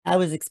I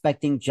was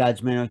expecting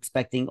judgment or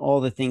expecting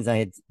all the things I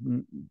had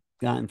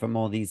gotten from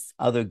all these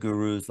other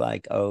gurus,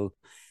 like, oh,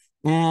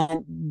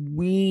 and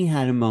we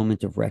had a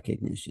moment of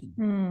recognition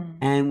Hmm.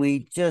 and we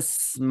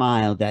just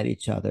smiled at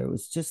each other. It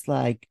was just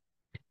like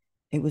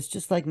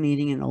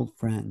meeting an old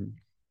friend,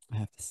 I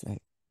have to say.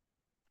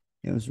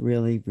 It was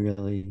really,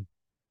 really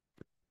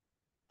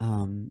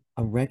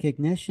a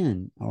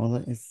recognition. All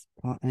it is,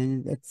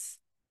 and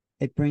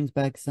it brings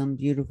back some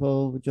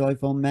beautiful,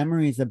 joyful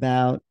memories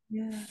about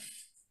Yeah.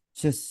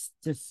 just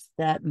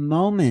that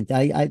moment.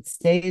 It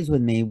stays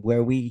with me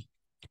where we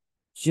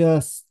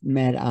just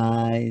met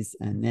eyes,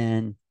 and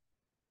then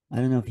I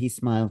don't know if he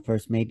smiled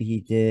first, maybe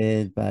he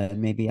did, but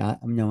maybe I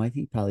no, I think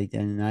he probably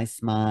did. And I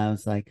smiled.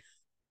 It's like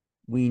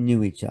we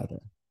knew each other.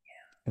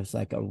 It was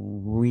like a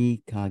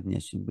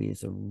recognition. We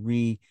as a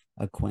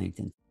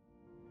reacquaintance.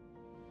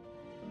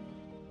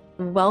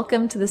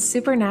 Welcome to the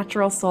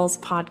Supernatural Souls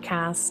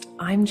podcast.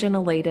 I'm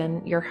Jenna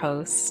Layden, your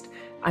host.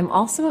 I'm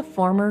also a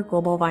former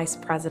global vice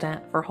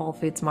president for Whole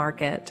Foods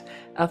Market,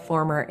 a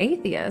former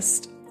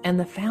atheist, and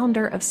the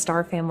founder of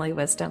Star Family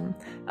Wisdom,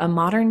 a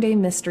modern day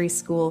mystery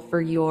school for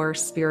your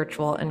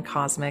spiritual and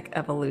cosmic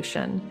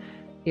evolution.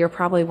 You're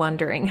probably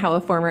wondering how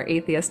a former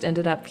atheist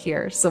ended up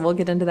here, so we'll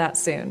get into that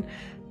soon.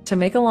 To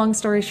make a long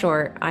story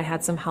short, I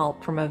had some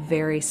help from a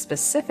very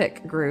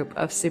specific group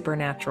of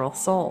supernatural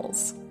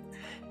souls.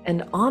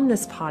 And on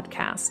this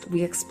podcast,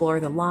 we explore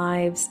the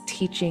lives,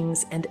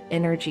 teachings, and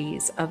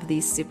energies of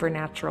these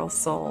supernatural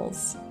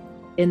souls.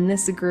 In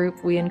this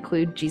group, we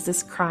include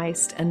Jesus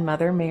Christ and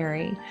Mother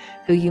Mary,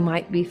 who you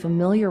might be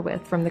familiar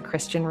with from the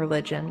Christian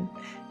religion,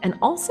 and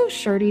also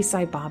Shirdi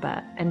Sai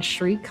Baba and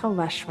Sri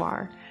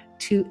Kaleshwar,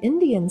 two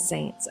Indian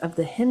saints of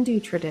the Hindu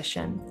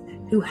tradition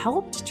who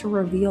helped to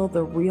reveal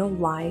the real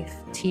life,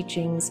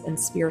 teachings, and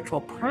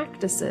spiritual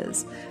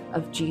practices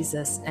of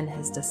Jesus and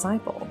his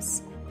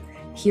disciples.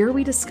 Here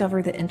we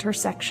discover the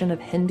intersection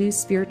of Hindu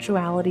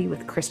spirituality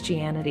with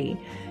Christianity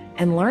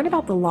and learn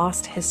about the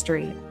lost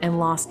history and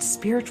lost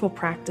spiritual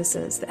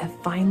practices that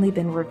have finally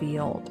been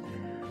revealed.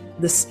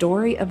 The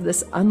story of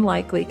this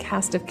unlikely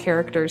cast of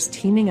characters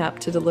teaming up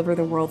to deliver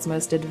the world's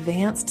most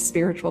advanced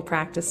spiritual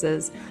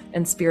practices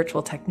and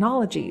spiritual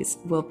technologies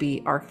will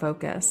be our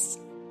focus.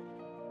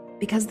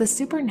 Because the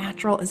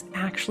supernatural is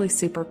actually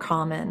super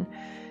common.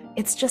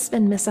 It's just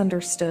been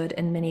misunderstood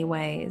in many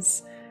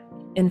ways.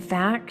 In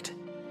fact,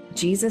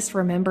 Jesus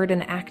remembered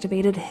and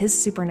activated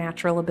his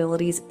supernatural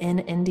abilities in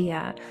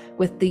India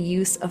with the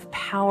use of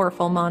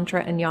powerful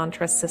mantra and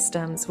yantra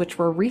systems, which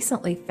were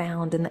recently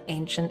found in the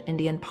ancient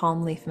Indian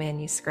palm leaf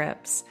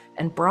manuscripts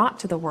and brought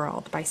to the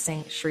world by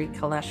Saint Sri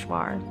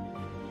Kaleshwar.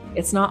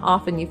 It's not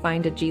often you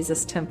find a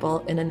Jesus temple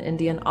in an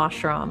Indian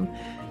ashram,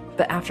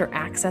 but after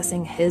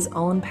accessing his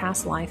own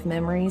past life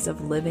memories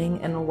of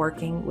living and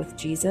working with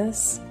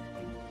Jesus,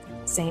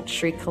 Saint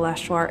Sri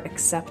Kaleshwar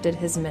accepted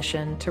his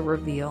mission to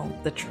reveal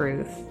the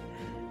truth.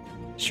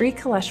 Sri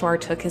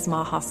Kaleshwar took his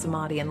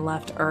Mahasamadhi and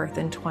left Earth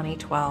in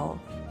 2012,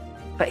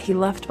 but he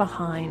left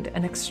behind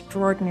an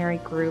extraordinary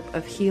group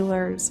of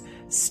healers,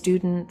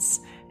 students,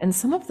 and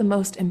some of the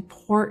most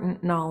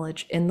important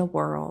knowledge in the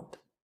world.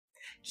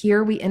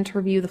 Here we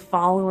interview the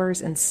followers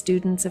and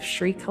students of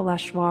Sri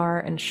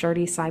Kaleshwar and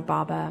Shirdi Sai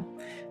Baba,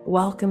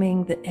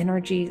 welcoming the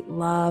energy,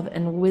 love,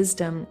 and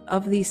wisdom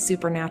of these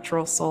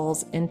supernatural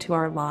souls into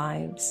our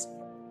lives.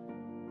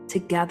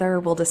 Together,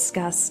 we'll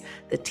discuss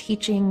the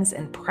teachings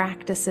and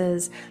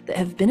practices that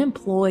have been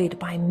employed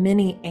by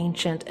many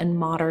ancient and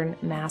modern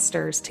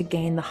masters to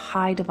gain the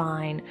high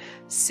divine,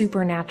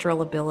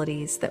 supernatural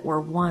abilities that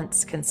were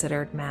once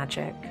considered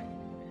magic.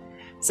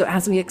 So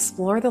as we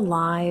explore the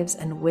lives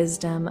and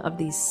wisdom of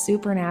these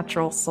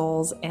supernatural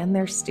souls and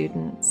their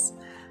students,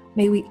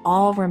 may we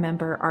all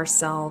remember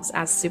ourselves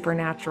as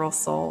supernatural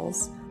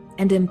souls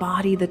and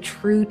embody the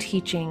true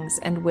teachings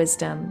and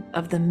wisdom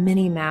of the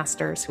many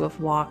masters who have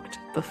walked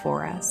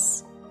before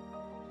us.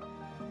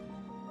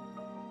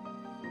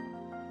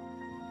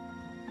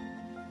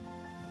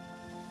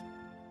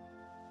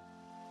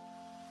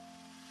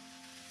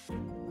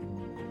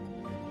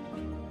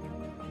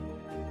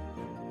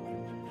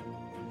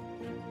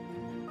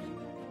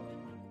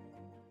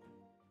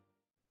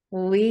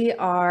 We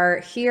are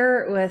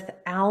here with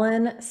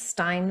Alan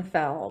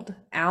Steinfeld.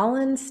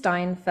 Alan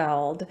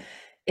Steinfeld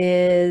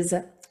is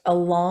a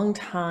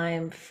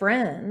longtime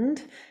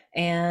friend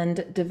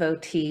and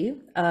devotee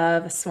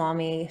of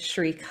Swami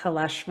Sri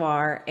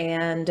Kaleshwar.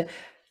 And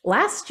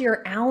last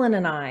year, Alan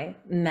and I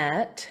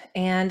met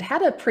and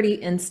had a pretty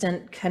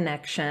instant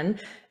connection.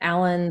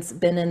 Alan's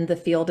been in the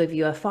field of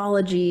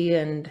ufology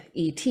and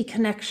ET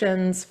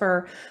connections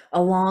for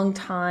a long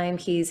time.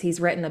 He's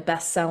written a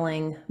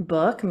best-selling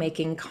book,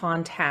 Making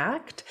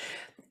Contact.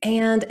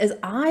 And as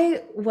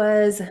I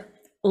was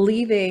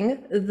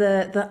leaving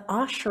the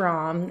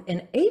ashram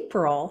in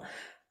April,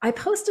 I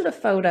posted a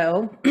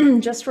photo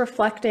just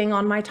reflecting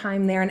on my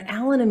time there, and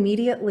Alan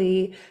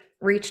immediately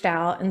reached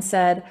out and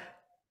said,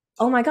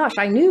 "Oh my gosh,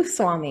 I knew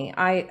Swami.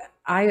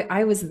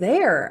 I was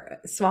there.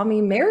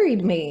 Swami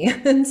married me."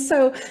 And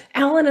so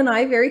Alan and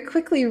I very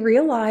quickly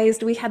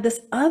realized we had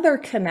this other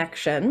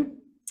connection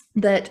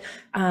that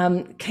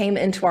came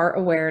into our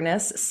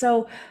awareness.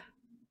 So,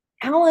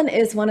 Alan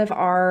is one of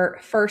our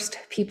first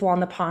people on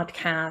the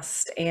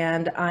podcast,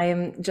 and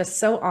I'm just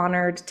so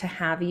honored to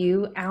have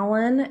you,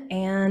 Alan.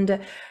 And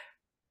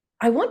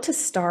I want to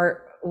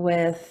start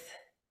with,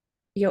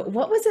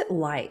 what was it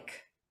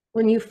like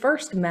when you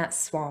first met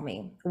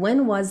Swami?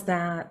 When was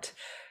that?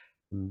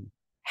 Mm.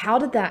 How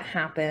did that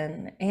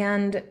happen?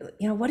 And,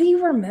 what do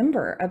you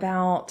remember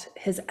about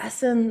his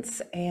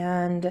essence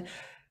and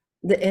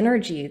the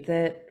energy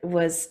that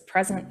was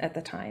present at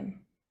the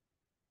time?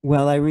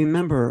 Well, I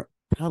remember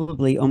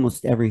probably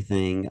almost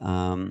everything.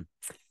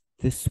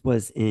 This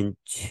was in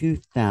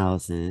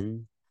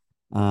 2000.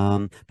 But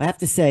I have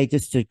to say,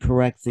 just to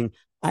correct thing,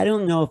 I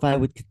don't know if I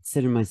would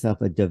consider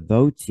myself a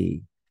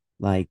devotee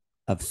like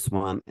of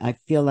Swami. I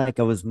feel like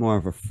I was more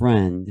of a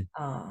friend.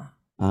 Ah,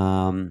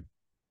 Um,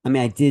 I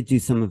mean, I did do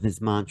some of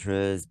his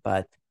mantras,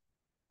 but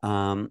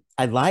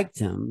I liked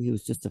him. He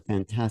was just a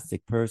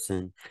fantastic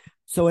person.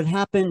 So what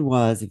happened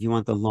was, if you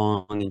want the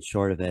long and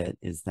short of it,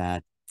 is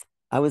that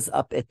I was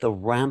up at the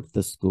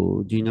Ramtha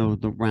school. Do you know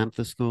the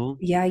Ramtha school?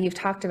 yeah, you've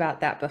talked about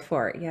that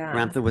before. Yeah.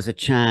 Ramtha was a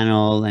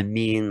channel, and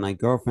me and my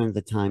girlfriend at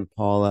the time,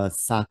 Paula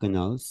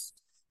Sakanos,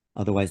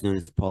 otherwise known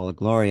as Paula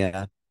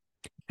Gloria,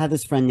 had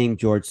this friend named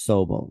George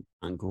Sobel.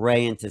 On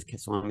Gray into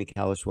Swami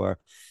Kaleshwar.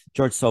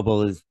 George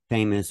Sobel is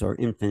famous or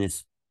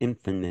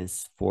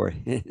infamous for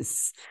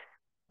his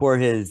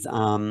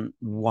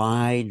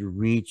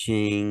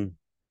wide-reaching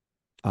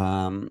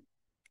um,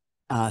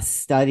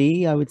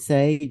 study, I would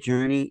say,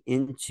 journey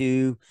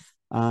into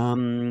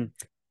um,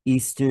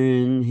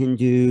 Eastern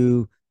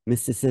Hindu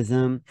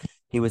mysticism.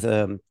 He was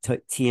a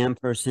TM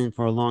person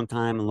for a long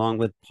time, along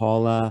with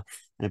Paula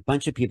and a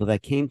bunch of people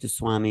that came to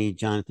Swami.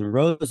 Jonathan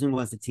Rosen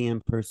was a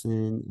TM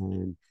person,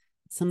 and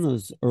some of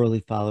those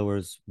early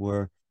followers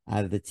were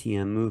out of the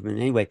TM movement.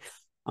 Anyway,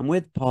 I'm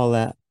with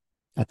Paula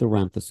at the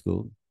Ramtha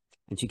school,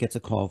 and she gets a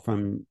call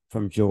from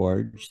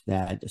George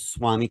that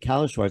Swami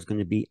Kaleshwar is going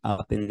to be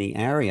up in the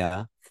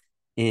area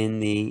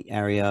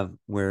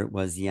where it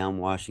was Yelm,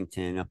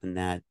 Washington, up in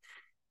that,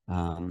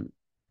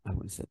 I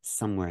was it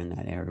somewhere in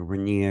that area,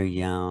 Rainier,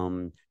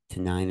 Yelm,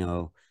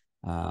 Tenino.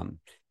 Um,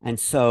 and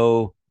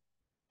so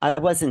I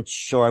wasn't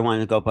sure I wanted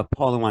to go, but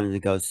Paula wanted to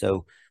go.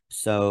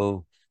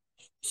 So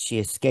she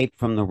escaped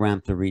from the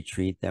ramp to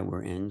retreat that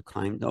we're in,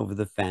 climbed over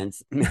the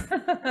fence.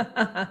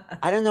 I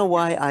don't know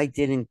why I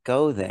didn't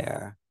go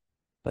there,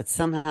 but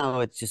somehow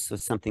it just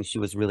was something she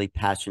was really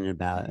passionate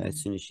about as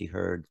soon as she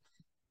heard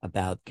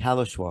about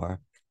Kaleshwar.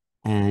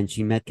 And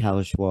she met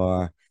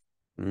Kaleshwar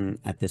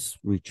at this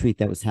retreat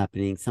that was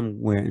happening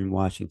somewhere in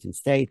Washington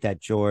State that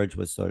George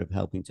was sort of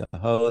helping to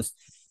host.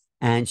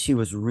 And she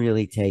was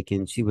really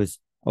taken. She was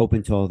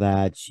open to all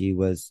that. She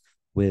was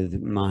with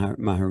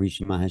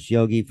Maharishi Mahesh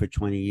Yogi for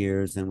 20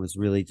 years and was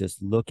really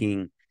just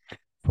looking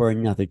for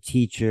another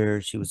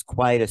teacher. She was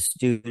quite a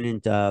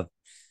student of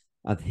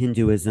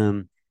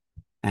Hinduism.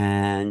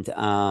 And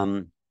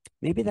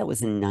maybe that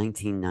was in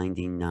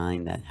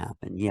 1999 that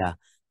happened. Yeah,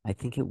 I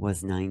think it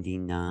was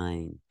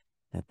 99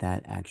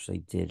 that actually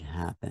did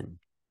happen.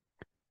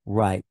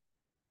 Right.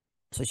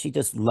 So she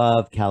just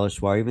loved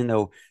Kalishwar, even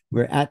though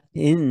we're at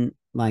in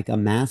like a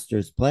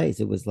master's place.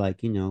 It was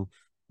like,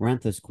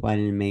 Rentha's quite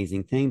an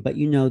amazing thing. But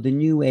the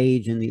new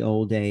age and the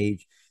old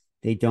age,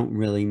 they don't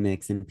really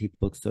mix, and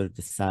people sort of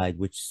decide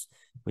which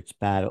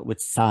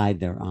side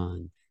they're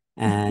on.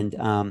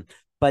 And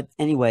but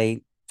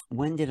anyway,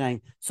 when did I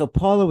so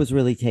Paula was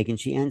really taken.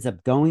 She ends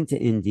up going to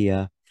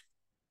India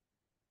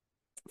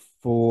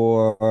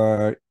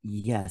for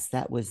yes,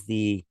 that was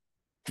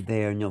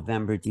there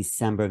November,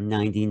 December of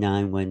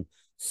 99 when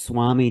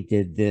Swami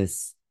did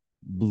this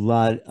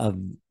blood of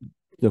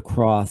the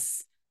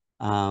cross,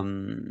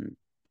 um,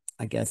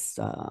 I guess,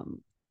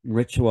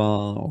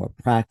 ritual or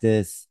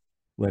practice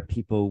where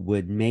people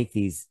would make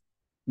these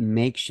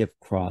makeshift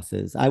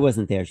crosses. I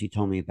wasn't there. She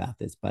told me about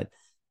this, but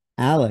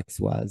Alex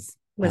was.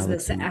 Was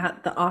Alex this and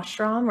at the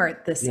ashram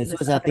or this this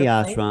was at the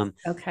other place? ashram.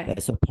 Okay.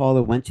 So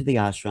Paula went to the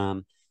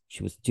ashram.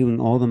 She was doing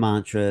all the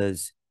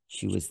mantras.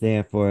 She was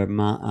there for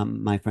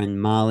my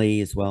friend Molly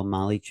as well,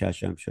 Molly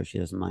Cheshire. I'm sure she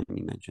doesn't mind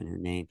me mentioning her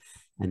name.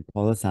 And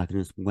Paula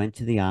Sakanos went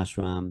to the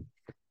ashram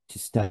to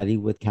study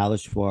with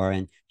Kalishwar.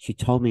 And she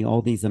told me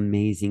all these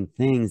amazing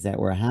things that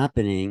were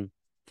happening.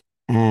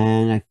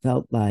 And I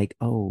felt like,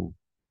 oh,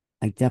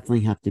 I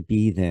definitely have to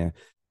be there.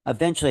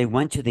 Eventually, I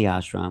went to the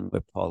ashram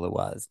where Paula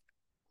was.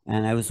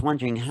 And I was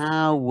wondering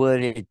how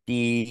would it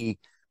be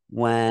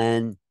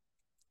when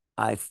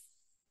I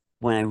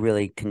when I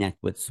really connect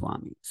with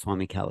Swami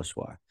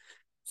Kaleshwar.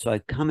 So I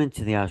come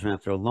into the ashram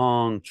after a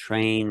long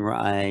train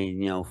ride,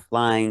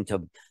 flying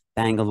to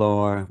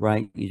Bangalore,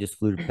 right? You just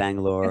flew to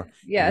Bangalore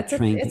Yeah, and a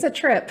train it's to a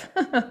trip.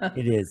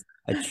 it is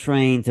a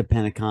train to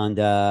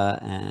Panaconda,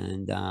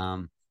 and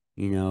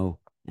you know,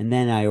 and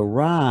then I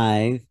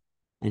arrive,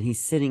 and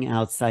he's sitting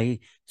outside.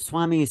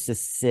 Swami used to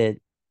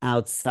sit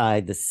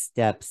outside the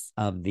steps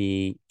of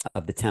the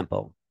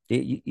temple.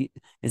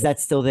 Is that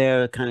still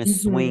there? Kind of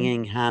Mhm.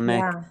 swinging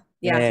hammock Yeah.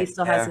 Yeah, he there.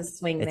 still has his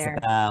swing It's there.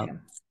 about Yeah.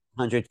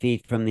 100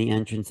 feet from the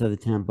entrance of the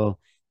temple.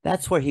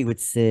 that's where he would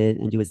sit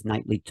and do his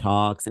nightly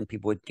talks, and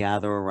people would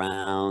gather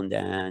around.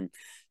 And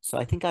so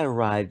I think I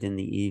arrived in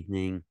the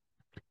evening.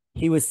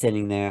 He was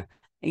sitting there.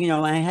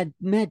 I had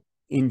met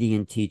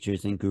Indian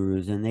teachers and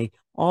gurus, and they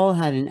all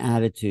had an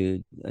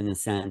attitude in the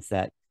sense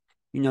that,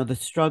 the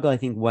struggle I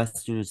think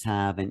Westerners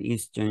have and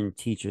Eastern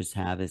teachers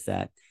have is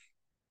that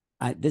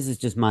this is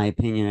just my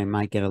opinion. I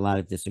might get a lot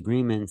of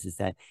disagreements. Is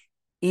that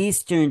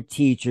Eastern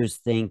teachers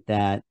think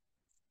that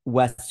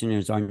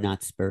Westerners are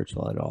not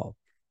spiritual at all.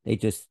 They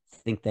just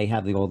think they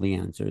have all the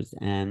answers.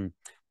 And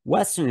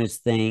Westerners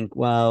think,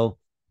 well,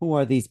 who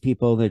are these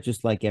people? They're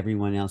just like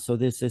everyone else. So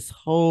there's this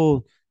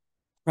whole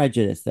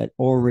prejudice that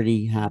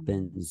already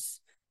happens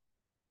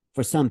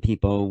for some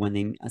people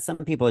when some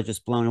people are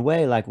just blown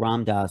away, like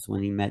Ram Dass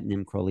when he met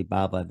Nim Kroli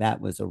Baba.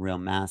 That was a real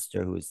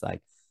master who was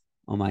like,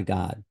 oh my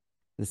God,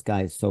 this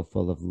guy is so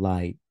full of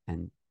light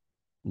and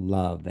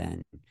love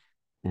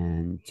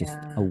and just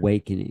Yeah.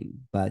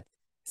 awakening. But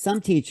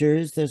some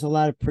teachers, there's a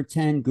lot of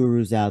pretend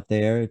gurus out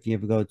there. If you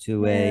ever go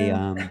to a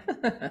Yeah.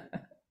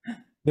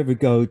 you ever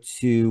go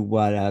to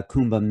what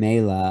Kumbh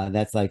Mela,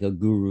 that's like a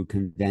guru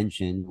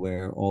convention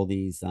where all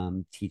these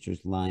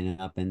teachers line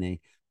up and they,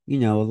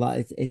 a lot.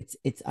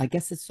 It's I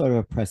guess it's sort of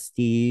a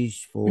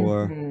prestige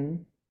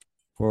Mhm.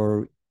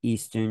 for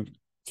Eastern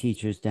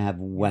teachers to have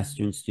Yeah.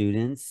 Western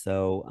students.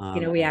 So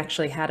We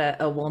actually had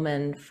a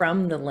woman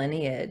from the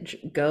lineage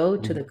go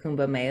to the mhm.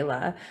 Kumbh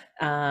Mela.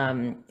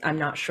 I'm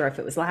not sure if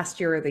it was last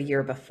year or the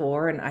year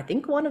before. And I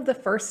think one of the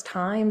first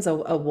times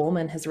a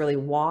woman has really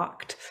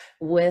walked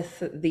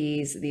with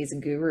these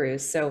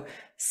gurus. So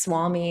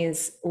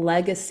Swami's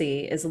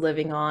legacy is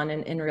living on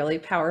in really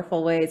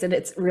powerful ways. And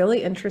it's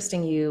really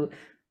interesting you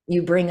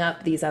bring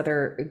up these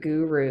other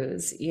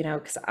gurus,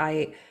 because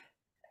I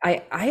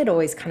had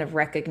always kind of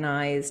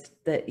recognized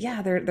that,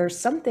 yeah, there's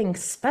something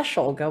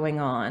special going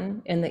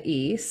on in the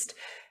East.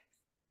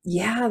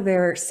 Yeah,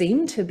 there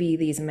seem to be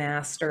these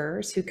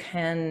masters who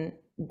can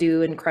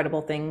do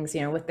incredible things,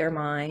 with their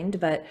mind,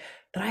 but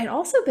I had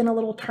also been a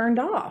little turned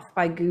off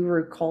by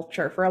guru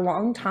culture for a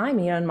long time.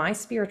 In my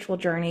spiritual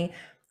journey,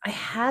 I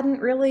hadn't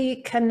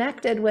really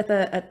connected with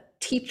a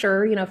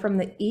teacher, from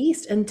the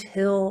East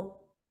until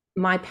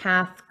my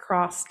path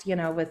crossed,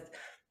 with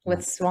Yeah.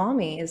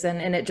 Swamis,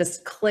 and it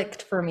just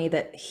clicked for me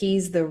that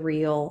he's the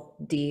real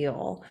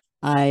deal.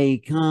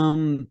 I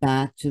come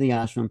back to the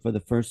ashram for the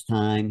first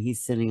time.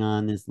 He's sitting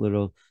on this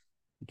little,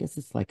 I guess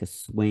it's like a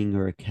swing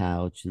or a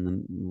couch,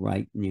 and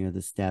right near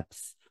the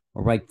steps,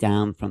 or right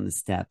down from the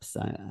steps,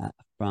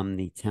 from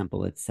the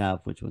temple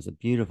itself, which was a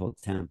beautiful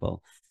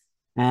temple.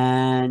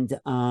 And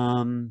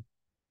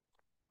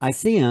I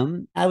see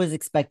him. I was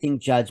expecting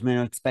judgment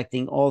or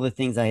expecting all the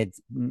things I had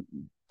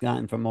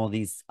gotten from all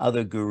these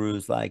other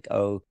gurus, like,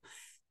 oh,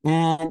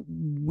 and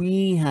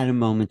we had a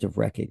moment of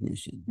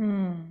recognition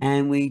Hmm.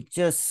 and we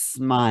just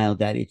smiled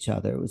at each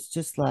other. It was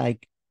just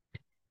like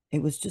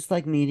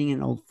meeting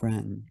an old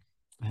friend,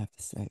 I have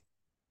to say.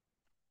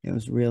 It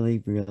was really,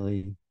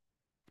 really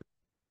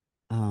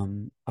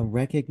a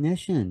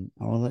recognition.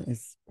 All it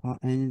is,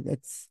 and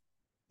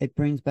it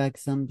brings back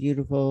some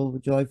beautiful,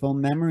 joyful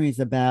memories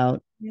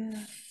about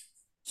Yeah.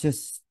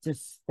 just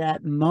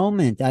that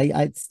moment.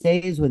 It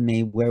stays with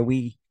me where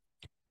we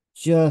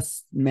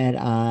just met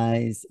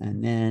eyes,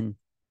 and then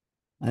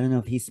I don't know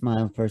if he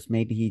smiled first.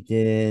 Maybe he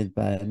did,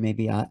 but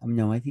maybe I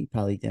no, I think he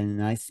probably did.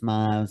 And I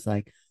smiled. I was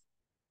like,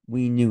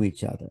 we knew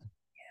each other.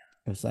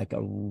 It was like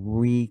a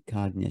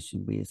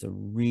recognition. We as a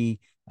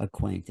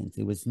reacquaintance.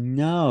 It was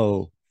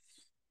no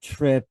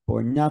trip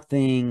or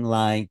nothing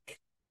like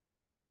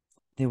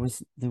there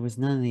was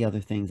none of the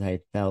other things I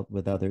had felt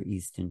with other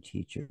Eastern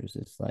teachers.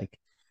 It's like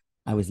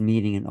I was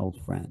meeting an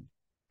old friend.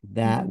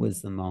 That was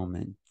Mhm. the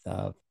moment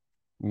of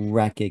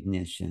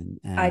recognition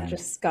I and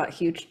just got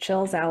huge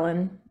chills,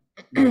 Alan.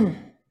 yeah,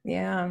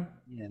 Yeah.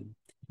 yeah.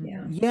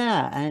 Yeah.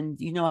 Yeah, and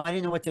I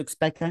didn't know what to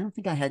expect. I don't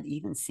think I had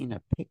even seen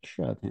a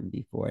picture of him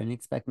before. I didn't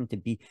expect him to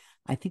be,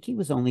 I think he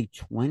was only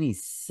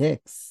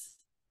 26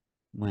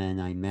 when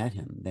I met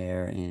him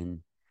there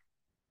in,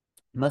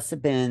 must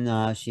have been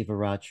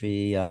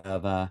Shivaratri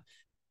of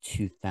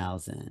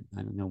 2000.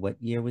 I don't know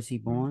what year was he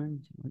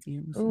born? What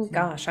year was he Oh born?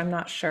 gosh, I'm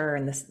not sure.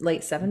 In the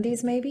late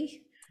 70s,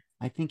 maybe?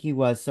 I think he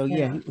was. So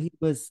yeah, Yeah. he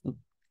was he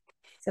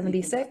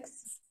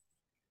 76?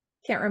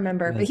 Can't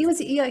remember. But he was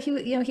was, yeah,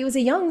 he was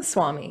a young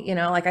Swami,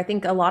 like I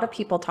think a lot of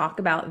people talk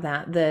about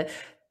that,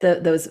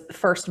 those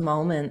first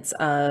moments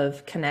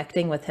of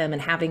connecting with him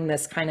and having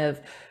this kind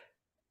of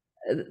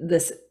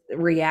this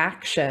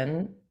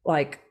reaction,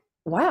 like,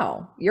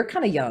 wow, you're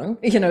kind of young,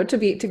 to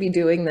be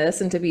doing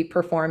this and to be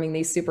performing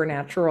these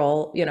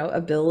supernatural,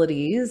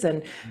 abilities.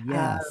 And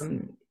yes. So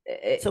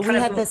it we kind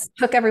had of this.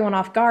 took everyone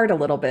off guard a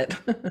little bit.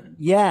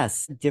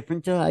 Yes,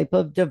 different type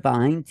of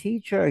divine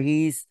teacher.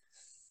 He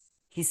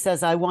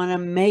says, I want to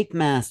make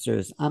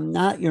masters. I'm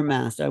not your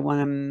master. I want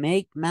to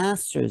make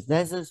masters.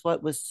 This is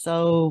what was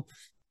so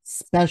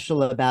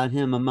special about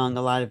him among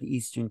a lot of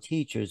Eastern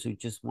teachers who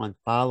just want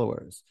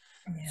followers.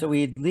 So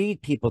Yeah. he'd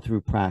lead people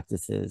through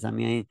practices. I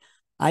mean,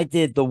 I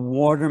did the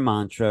water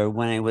mantra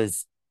when I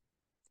was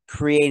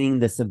creating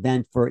this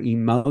event for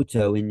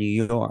Emoto in New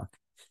York.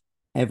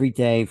 Every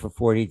day for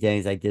 40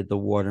 days, I did the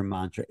water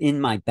mantra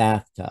in my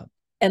bathtub.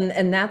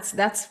 And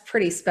that's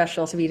pretty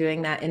special to be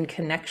doing that in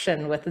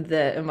connection with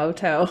the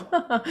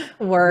Emoto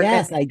work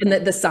Yes, I and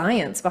the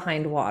science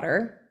behind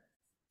water.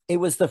 it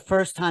was the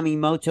first time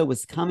Emoto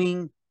was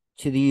coming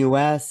to the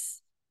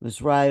US. It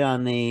was right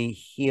on the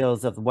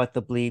heels of What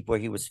the Bleep, where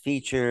he was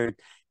featured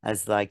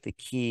as like the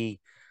key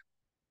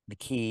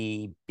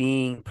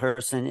being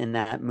person in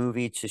that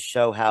movie to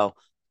show how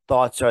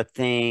thoughts are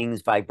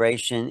things,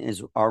 vibration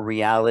is our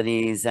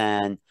realities.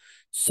 And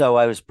so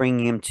I was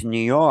bringing him to New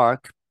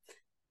York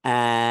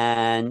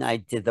and I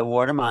did the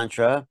water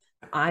mantra.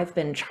 I've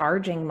been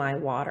charging my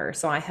water.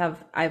 So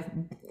I've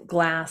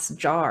glass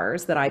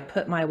jars that I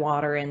put my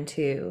water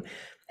into,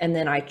 and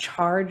then I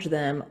charge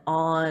them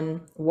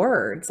on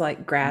words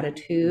like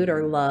gratitude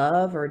or Mm.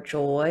 love or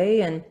joy,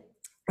 and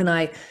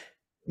I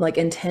like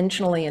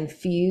intentionally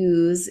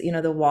infuse,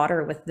 the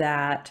water with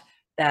that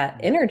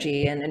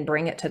energy and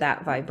bring it to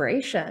that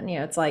vibration.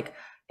 It's like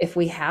if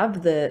we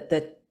have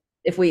the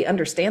if we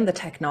understand the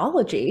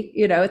technology,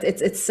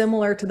 it's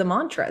similar to the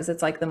mantras.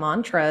 It's like the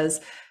mantras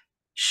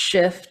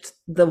shift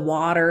the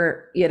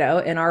water,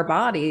 in our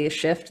body,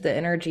 shift the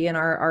energy in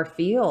our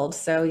field.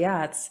 So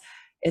yeah,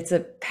 it's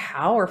a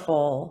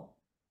powerful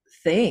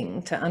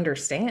thing to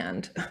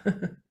understand.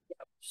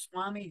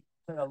 Swami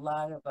put a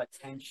lot of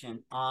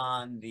attention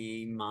on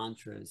the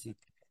mantras,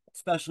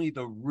 especially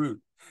the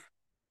root.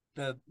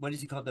 The what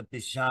is he called? The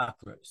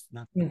Bijacras,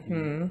 not the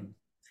root. Hmm.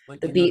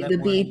 But The you know that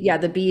word? yeah,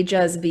 the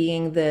bijas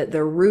being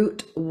the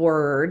root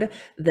word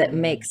that Mm,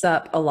 makes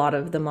up a lot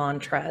of the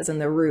mantras,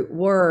 and the root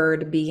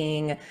word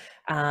being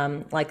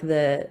like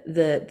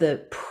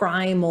the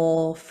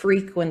primal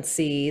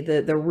frequency,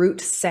 the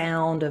root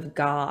sound of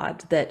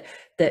God that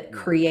right,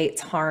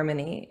 creates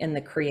harmony in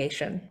the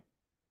creation.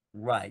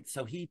 right.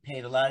 So he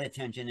paid a lot of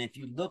attention. If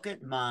you look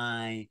at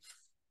my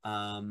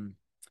um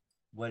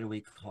what do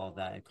we call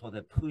that? I call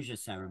it puja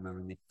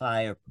ceremony, the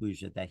fire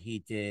puja that he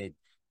did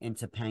in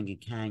Topanga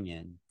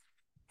Canyon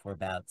for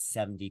about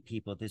 70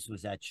 people. This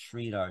was at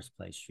Sridhar's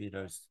place.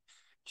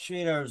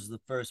 Sridhar was the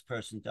first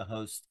person to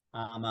host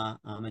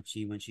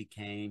Amachi when she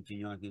came to New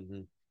York. He was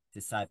a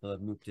disciple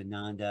of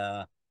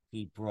Muktananda.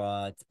 He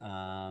brought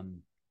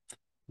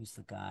who's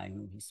the guy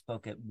who he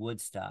spoke at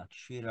Woodstock?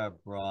 Sridhar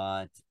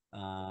brought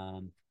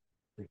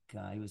the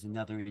guy who was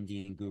another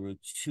Indian guru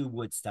to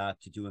Woodstock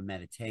to do a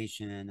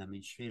meditation. I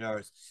mean,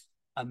 Sridhar's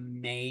a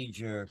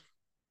major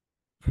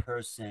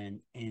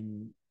person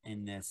in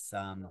this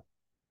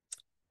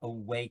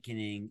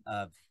awakening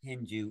of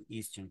Hindu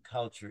Eastern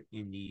culture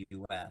in the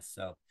US.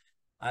 So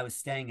I was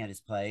staying at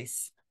his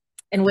place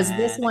And and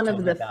I told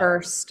him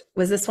about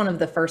was this one of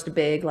the first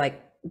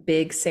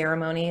big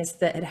ceremonies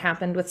that had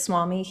happened with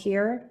Swami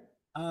here?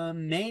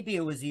 maybe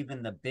it was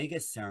even the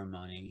biggest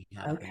ceremony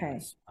happened with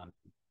Okay. Swami.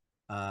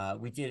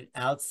 We did it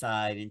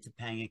outside in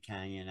Topanga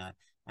Canyon,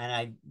 and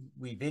I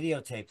we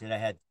videotaped it. I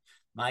had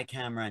my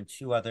camera and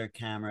two other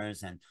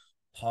cameras, and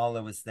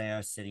Paula was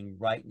there sitting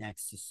right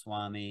next to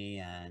Swami.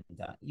 And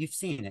you've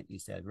seen it, you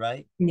said,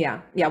 right?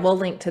 Yeah. Yeah, we'll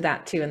link to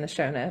that too in the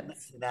show Link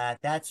notes. to that.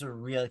 That's a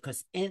real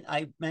because in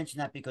I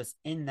mentioned that because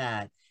in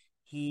that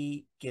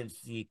he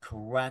gives the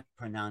correct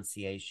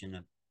pronunciation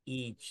of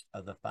each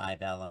of the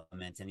five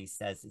elements, and he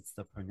says it's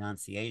the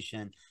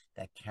pronunciation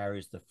that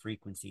carries the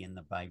frequency and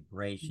the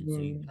vibration.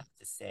 So you Mhm. have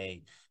to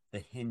say the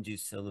Hindu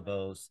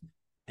syllables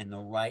in the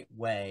right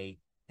way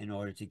in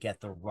order to get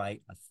the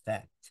right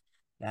effect.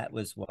 That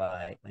was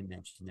why I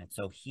mentioned it.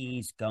 So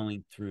he's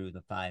going through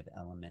the five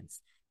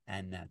elements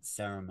and that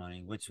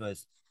ceremony, which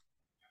was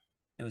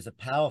it was a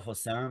powerful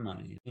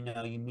ceremony. You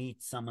know, you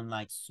meet someone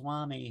like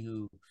Swami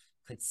who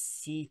could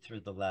see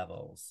through the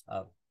levels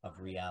of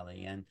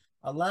reality. And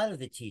a lot of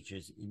the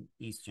teachers in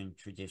Eastern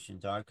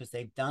traditions are because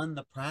they've done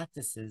the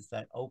practices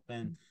that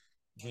open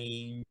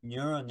the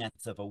neural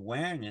nets of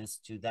awareness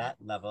to that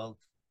level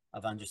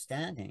of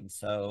understanding.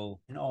 So,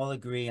 and all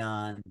agree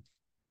on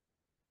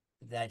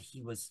that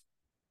he was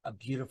a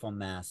beautiful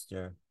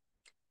master.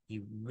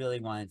 He really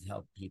wanted to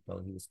help people.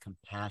 He was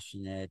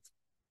compassionate.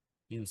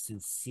 He was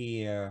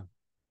sincere.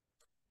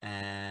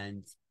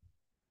 And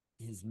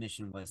his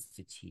mission was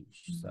to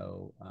teach.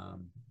 So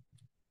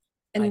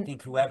I And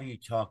think whoever you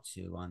talk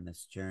to on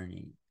this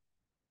journey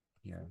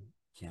here,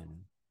 Jenna,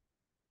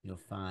 you'll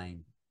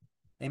find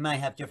they might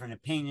have different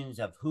opinions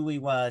of who he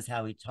was,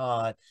 how he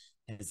taught,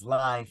 his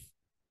life,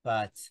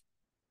 but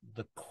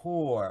the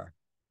core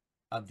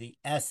of the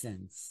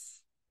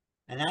essence.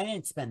 And I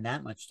didn't spend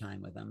that much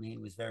time with him. He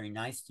was very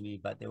nice to me,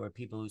 but there were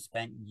people who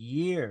spent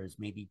years,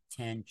 maybe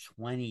 10,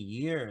 20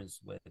 years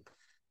with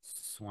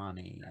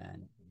Swami.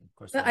 And of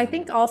course, I I knew.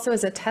 think also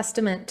as a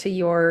testament to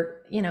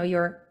your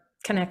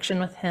connection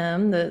with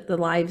him, the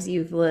lives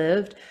you've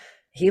lived,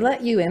 he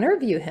let you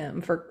interview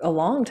him for a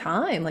long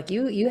time. Like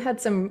you had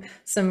some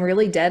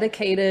really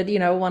dedicated,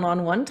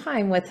 one-on-one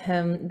time with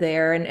him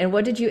there. And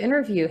what did you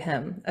interview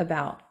him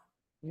about?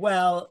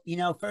 Well,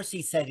 first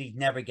he said he'd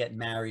never get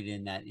married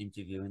in that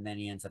interview, and then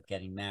he ends up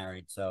getting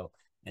married. So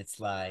it's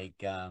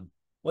like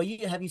Well,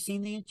 you have you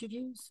seen the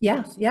interviews? Have Yeah,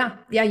 you seen? yeah, yeah.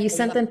 Oh, yeah. You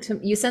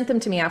sent them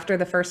to me after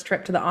the first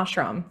trip to the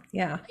ashram.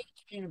 Yeah.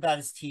 About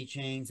his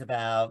teachings,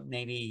 about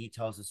maybe he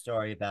tells a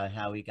story about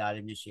how he got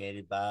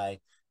initiated by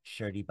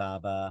Shirdi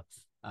Baba,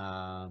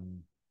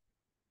 um,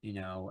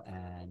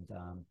 and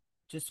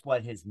just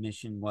what his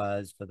mission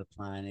was for the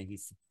planet.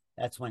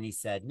 That's when he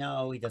said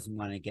no, he doesn't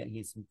want to get.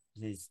 He's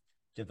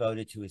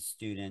devoted to his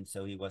students,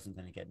 so he wasn't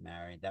going to get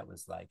married. That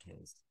was like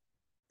his.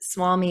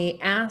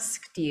 Swami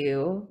asked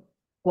you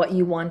what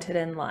you wanted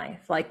in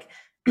life, like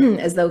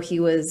as though he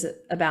was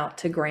about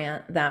to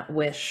grant that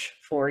wish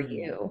for Mm,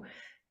 you.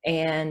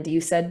 And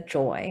you said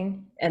joy,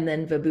 and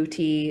then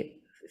Vibhuti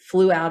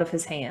flew out of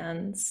his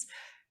hands.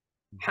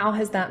 mhm. How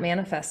has that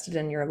manifested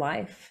in your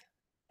life?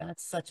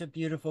 That's such a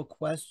beautiful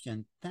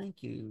question.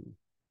 Thank you,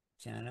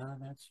 Jenna.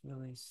 That's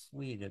really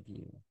sweet of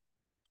you.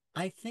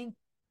 I think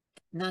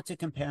not to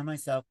compare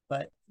myself,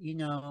 but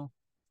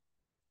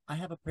I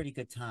have a pretty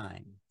good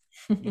time.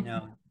 You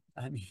know,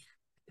 I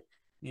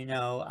mean,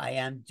 I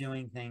am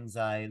doing things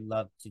I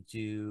love to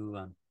do.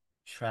 I'm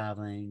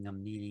traveling,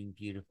 I'm meeting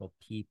beautiful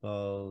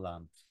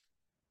people,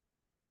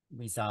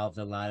 resolved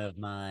a lot of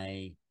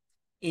my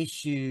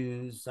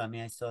issues. I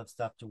mean, I still have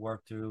stuff to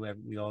work through,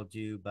 we all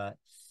do, but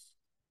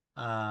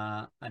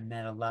I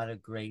met a lot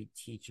of great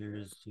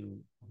teachers who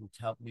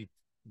helped me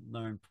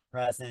learn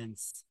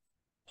presence.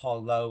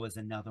 Paul Lowe was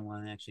another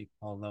one. Actually,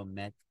 Paul Lowe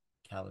met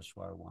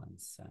Kaleshwar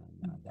once,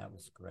 and that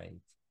was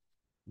great.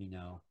 You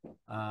know,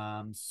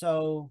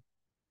 so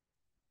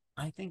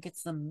I think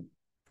it's the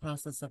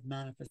process of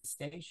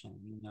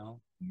manifestation. Yeah.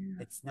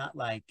 It's not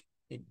like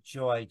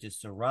joy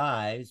just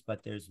arrives,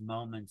 but there's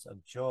moments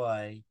of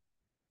joy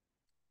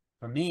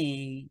for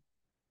me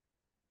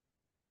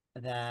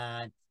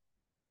that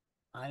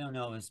I don't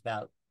know is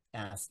about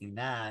asking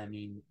that. I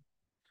mean,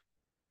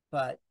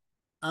 but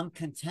I'm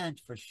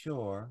content for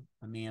sure.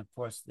 I mean, of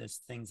course, there's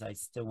things I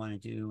still want to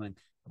do and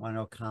want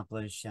to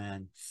accomplish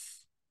and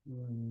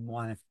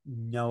want to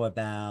know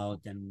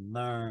about and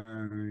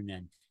learn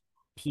and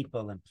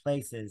people and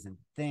places and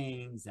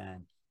things.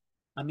 And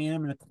I mean,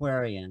 I'm an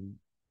Aquarian,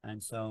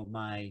 and so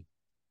my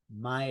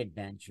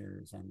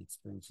adventures and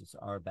experiences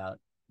are about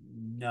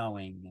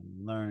knowing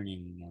and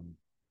learning and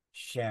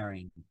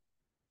sharing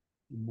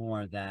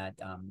more that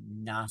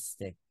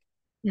Gnostic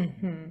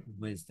Hmm.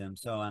 wisdom.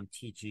 So I'm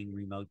teaching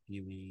remote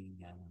viewing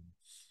and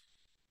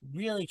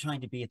really trying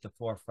to be at the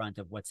forefront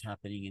of what's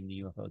happening in the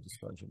UFO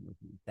disclosure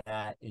movement.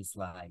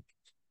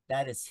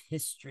 That is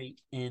history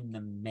in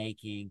the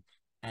making.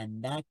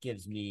 And that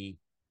gives me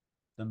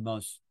the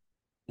most,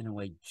 in a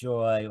way,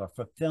 joy or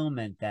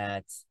fulfillment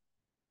that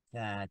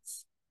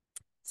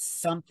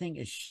something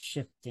is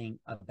shifting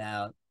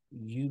about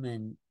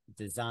human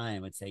design, I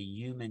would say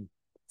human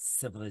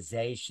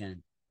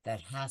civilization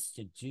that has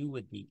to do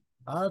with the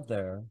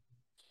other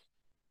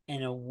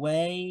in a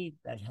way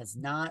that has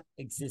not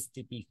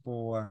existed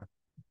before.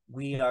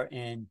 We are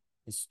in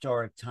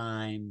historic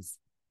times,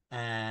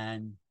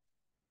 and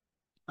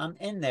I'm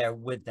in there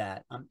with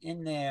that. I'm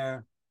in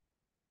there,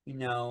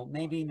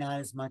 maybe not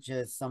as much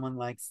as someone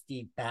like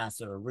Steve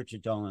Bassett or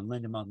Richard Dolan,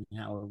 Linda Moulton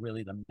Howe are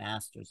really the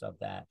masters of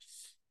that.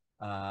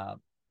 Uh,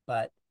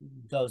 but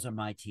those are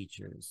my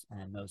teachers,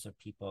 and those are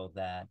people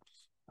that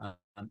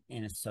I'm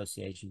in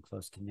association,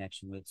 close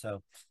connection with.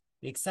 So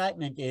the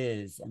excitement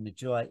is, and the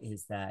joy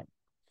is that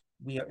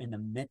we are in the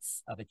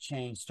midst of a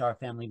change. Star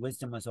Family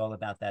Wisdom was all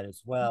about that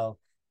as well,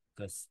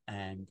 because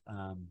and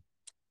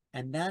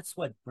that's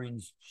what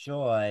brings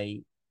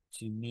joy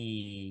to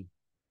me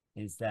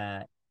is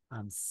that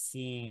I'm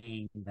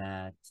seeing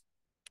that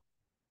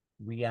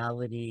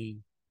reality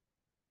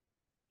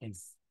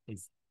is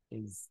is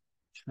is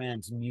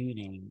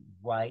transmuting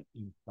right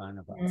in front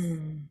of us.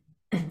 Mm.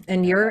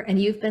 And That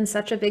you've been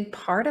such a big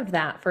part of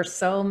that for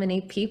so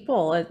many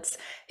people.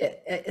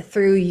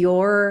 Through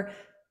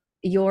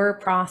your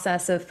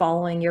process of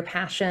following your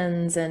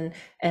passions and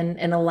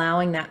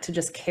allowing that to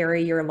just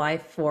carry your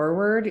life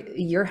forward,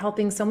 you're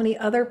helping so many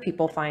other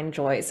people find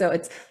joy. So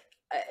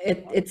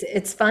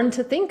it's fun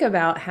to think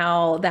about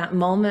how that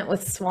moment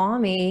with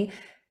Swami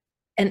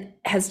and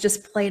has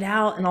just played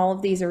out in all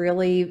of these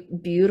really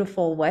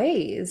beautiful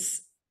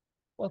ways.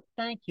 well,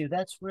 thank you.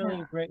 That's really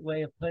Yeah. a great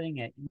way of putting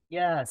it.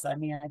 Yes, I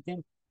mean I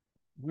didn't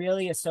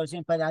really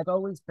associate, but I've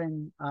always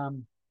been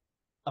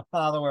a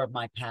follower of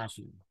my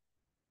passion.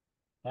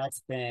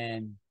 That's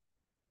been,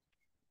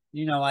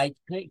 I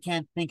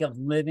can't think of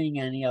living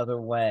any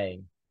other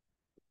way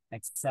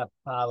except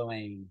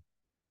following,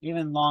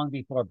 even long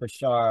before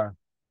Bashar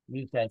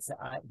used that. So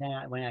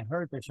when I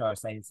heard Bashar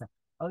say it,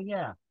 oh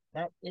yeah,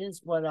 that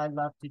is what I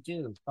love to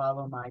do,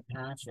 follow my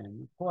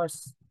passion. Of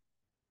course,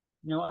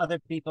 other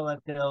people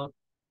have built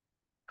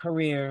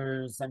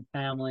careers and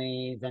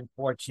families and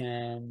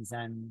fortunes,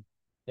 and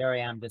there I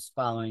am just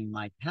following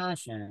my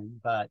passion.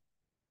 But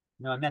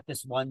I met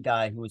this one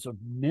guy who was a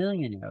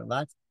millionaire,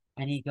 lots,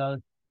 and he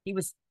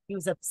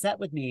was upset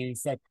with me, and he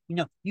said,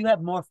 you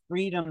have more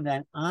freedom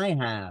than I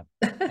have,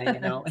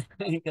 and and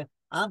he goes,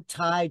 I'm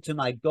tied to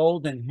my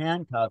golden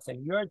handcuffs,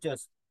 and you're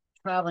just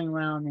traveling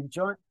around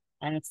enjoying.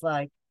 And it's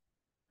like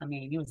I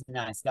mean, he was a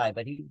nice guy,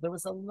 but there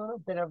was a little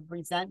bit of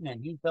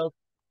resentment. He felt,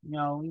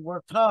 he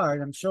worked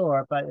hard, I'm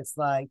sure, but it's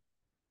like,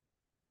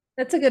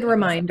 That's a good I guess,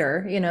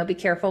 reminder, be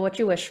careful what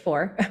you wish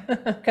for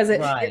because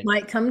it right.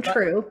 might come But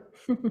true.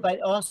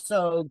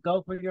 also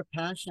go for your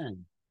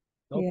passion.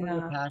 Go for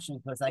your Yeah,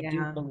 passion, because I do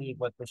yeah. believe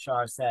what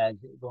Bashar said,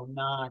 it will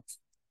not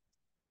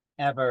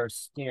ever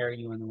steer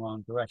you in the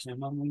wrong direction.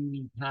 And when we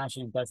mean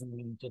passion, it doesn't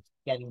mean just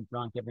getting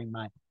drunk every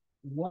night.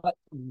 What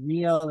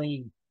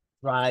really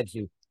drives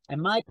you?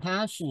 And my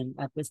passion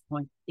at this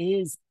point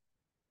is,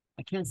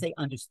 I can't say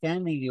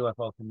understanding the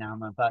UFO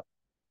phenomena, but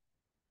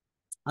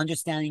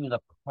understanding the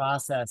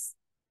process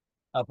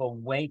of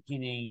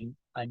awakening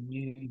a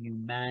new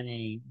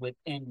humanity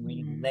within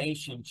Mm,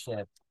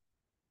 relationship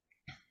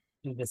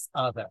to this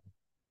other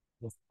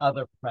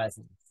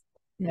presence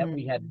that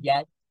we have mm,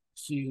 yet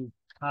to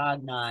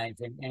cognize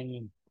in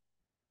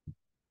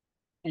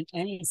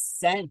any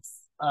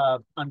sense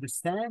of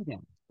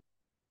understanding.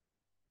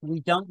 We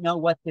don't know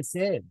what this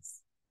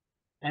is.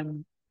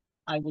 And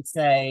I would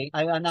say,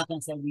 I'm not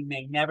going to say we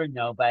may never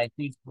know, but I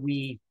think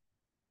we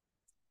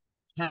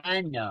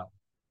can know,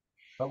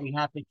 but we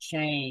have to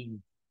change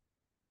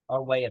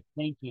our way of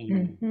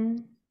thinking,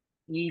 mhm.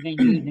 even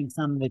using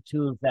some of the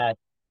tools that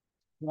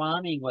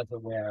Swami was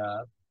aware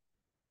of,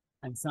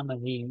 and some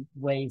of the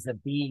ways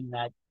of being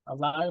that a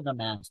lot of the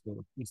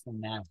masters,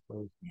 Eastern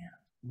masters, Yeah.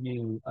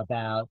 knew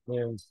about.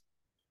 There's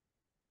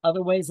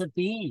other ways of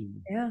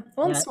being Yeah.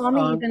 Well, and that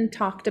Swami aren't. even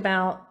talked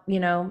about,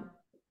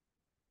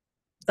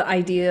 the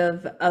idea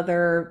of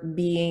other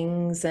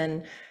beings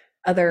and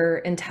other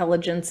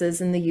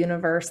intelligences in the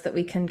universe that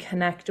we can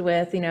connect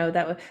with,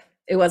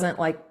 it wasn't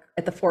like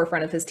at the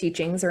forefront of his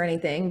teachings or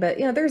anything, but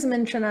there's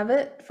mention of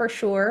it for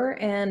sure.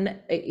 And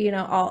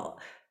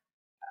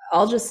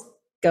I'll just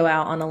go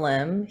out on a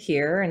limb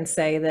here and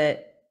say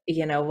that,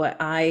 what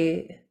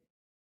I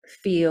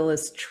feel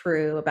is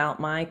true about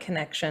my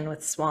connection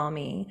with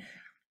Swami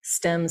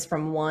stems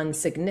from one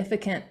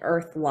significant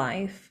Earth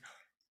life,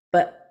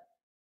 but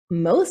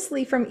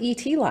mostly from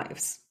ET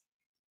lives.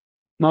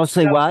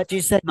 Mostly So what?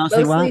 You said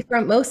mostly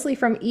what? mostly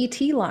from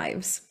ET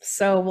lives.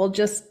 So we'll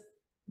just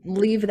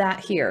leave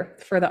that here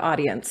for the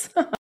audience.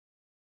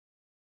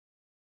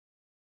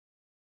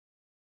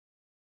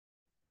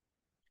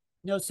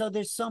 No, so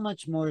there's so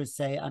much more to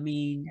say. I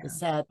mean, the Yeah.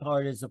 sad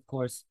part is, of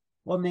course,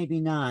 or maybe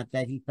not,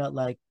 that he felt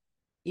like,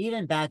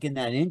 even back in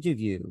that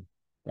interview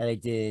that I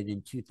did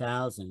in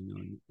 2000,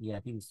 or yeah, I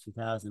think it's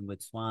 2000,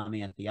 with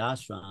Swami at the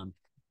ashram,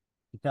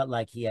 he felt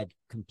like he had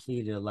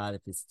completed a lot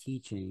of his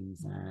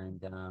teachings.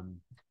 And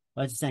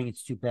I was just saying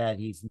it's too bad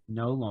he's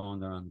no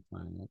longer on the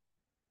planet,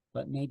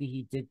 but maybe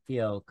he did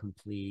feel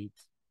complete,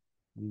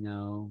 you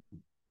know.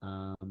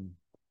 Um,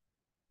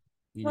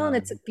 you Well, and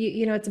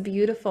know, it's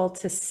beautiful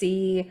to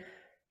see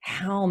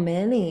how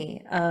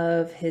many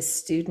of his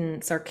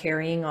students are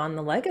carrying on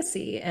the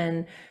legacy,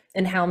 and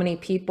how many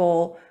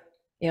people,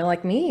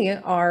 like me,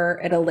 are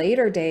at a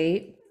later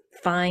date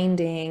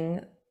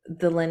finding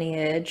the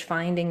lineage,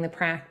 finding the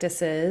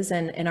practices,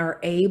 and are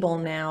able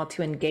now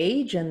to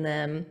engage in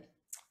them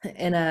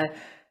in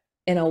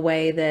a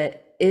way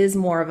that is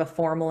more of a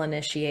formal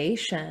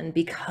initiation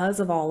because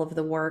of all of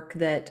the work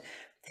that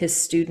his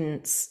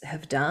students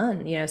have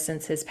done,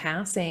 since his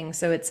passing.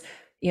 So it's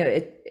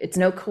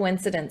no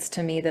coincidence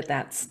to me that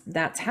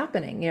that's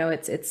happening.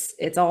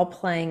 It's all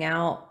playing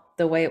out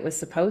the way it was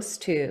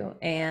supposed to,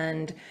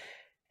 and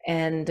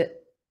and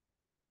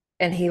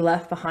he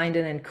left behind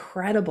an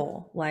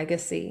incredible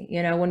legacy.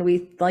 When we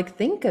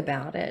think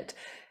about it,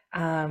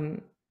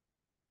 um,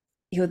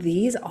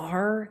 these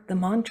are the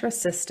mantra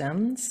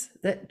systems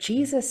that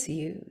Jesus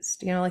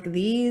used.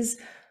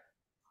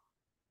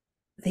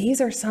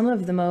 These are some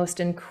of the most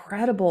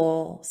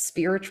incredible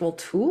spiritual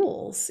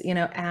tools,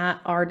 at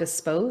our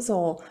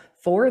disposal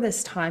for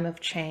this time of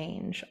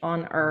change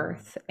on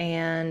earth.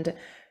 And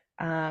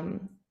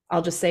um,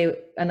 I'll just say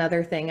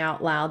another thing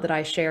out loud that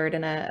I shared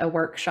in a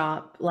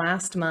workshop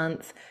last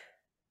month.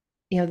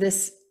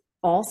 This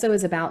also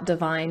is about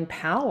divine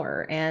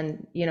power,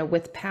 and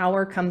with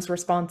power comes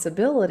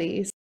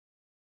responsibilities.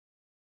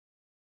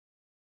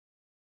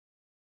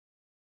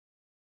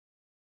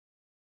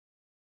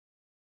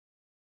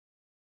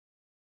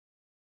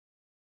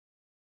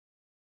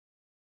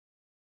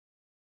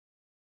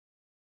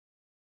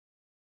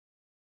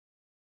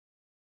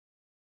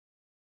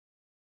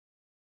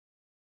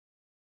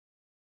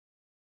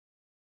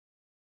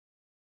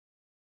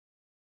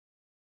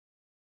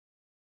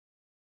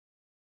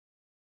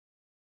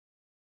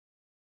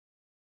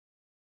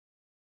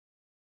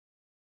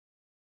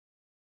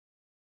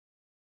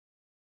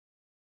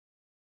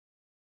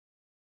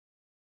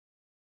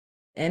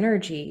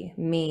 Energy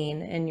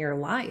mean in your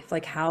life?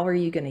 Like, how are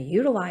you going to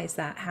utilize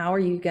that? How are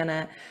you going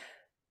to,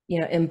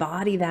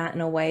 embody that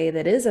in a way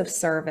that is of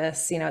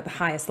service, at the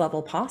highest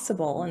level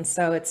possible? And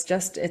so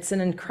it's an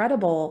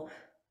incredible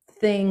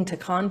thing to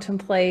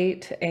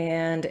contemplate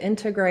and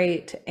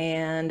integrate.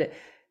 And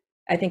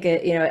I think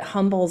it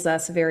humbles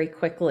us very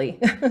quickly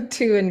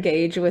to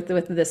engage with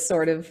this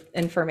sort of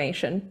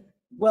information.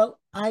 well,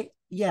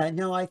 Yeah,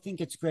 no, I think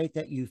it's great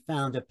that you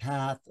found a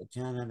path,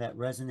 Jenna, that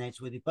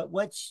resonates with you. But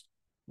what's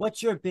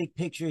your big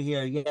picture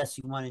here? Yes,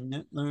 you want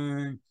to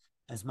learn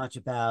as much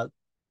about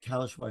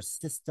Kaleshwar's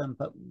system,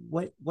 but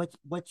what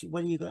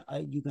are you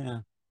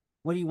gonna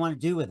what do you want to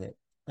do with it?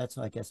 That's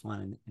what I guess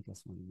want to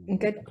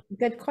know.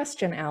 Good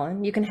question,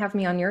 Alan. You can have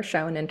me on your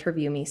show and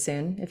interview me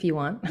soon if you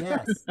want.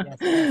 Yes, yes,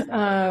 yes.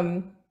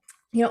 um,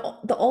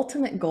 the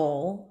ultimate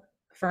goal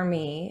for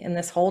me in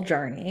this whole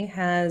journey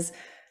has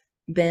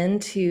been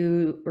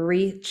to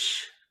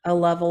reach a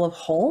level of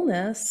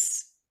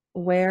wholeness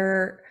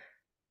where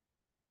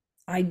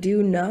I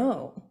do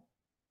know,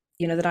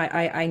 that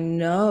I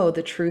know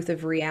the truth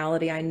of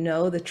reality. I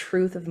know the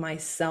truth of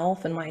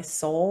myself and my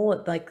soul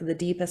at like the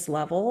deepest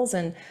levels,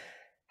 and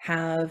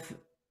have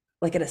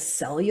like at a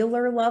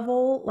cellular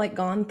level, like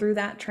gone through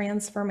that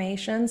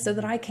transformation so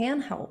that I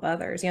can help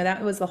others.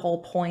 That was the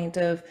whole point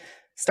of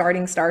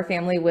starting Star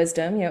Family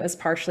Wisdom. It was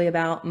partially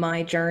about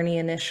my journey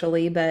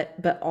initially,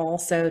 but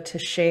also to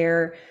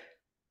share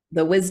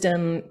the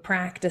wisdom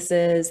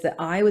practices that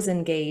I was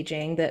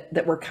engaging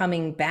that were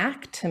coming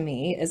back to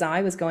me as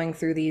I was going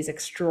through these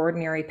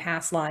extraordinary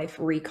past life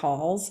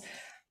recalls,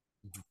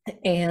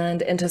 and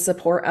to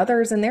support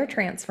others in their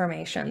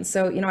transformation.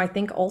 So, I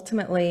think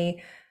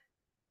ultimately,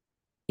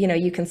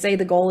 you can say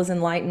the goal is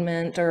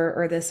enlightenment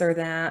or this or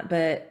that,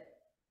 but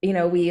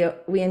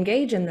we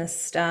engage in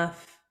this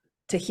stuff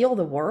to heal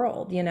the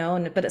world,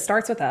 but it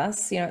starts with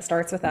us. It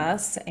starts with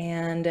us,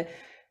 and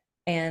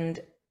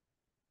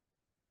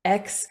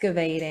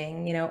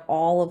excavating,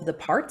 all of the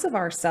parts of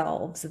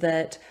ourselves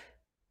that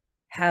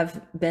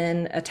have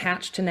been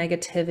attached to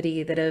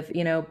negativity, that have,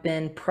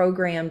 been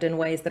programmed in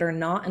ways that are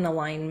not in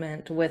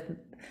alignment with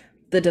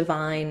the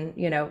divine,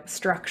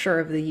 structure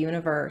of the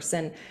universe.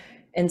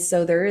 And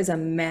so there is a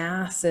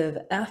massive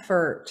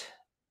effort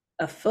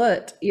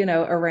afoot,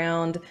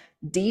 around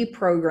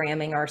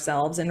deprogramming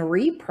ourselves and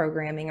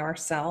reprogramming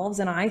ourselves.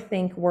 And I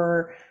think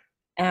we're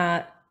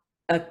at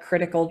a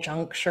critical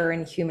juncture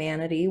in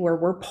humanity where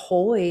we're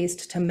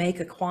poised to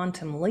make a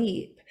quantum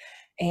leap.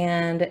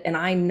 And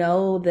I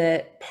know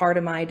that part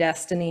of my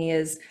destiny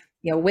is,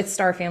 with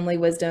Star Family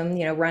Wisdom,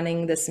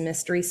 running this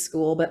mystery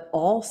school, but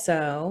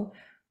also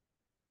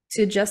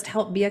to just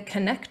help be a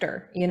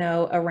connector,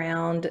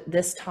 around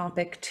this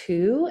topic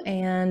too,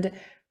 and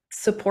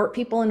support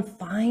people in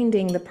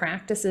finding the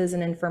practices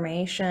and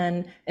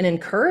information and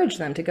encourage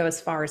them to go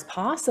as far as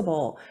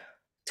possible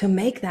to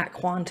make that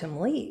quantum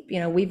leap.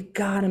 We've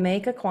got to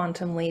make a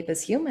quantum leap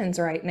as humans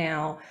right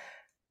now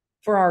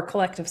for our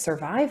collective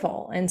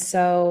survival. And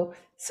so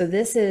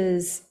this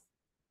is,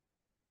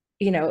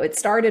 it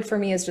started for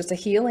me as just a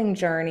healing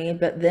journey,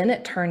 but then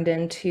it turned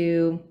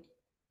into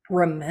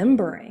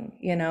remembering,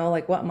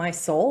 like what my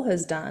soul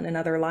has done in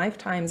other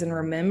lifetimes, and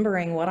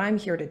remembering what I'm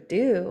here to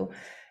do.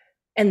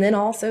 And then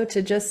also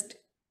to just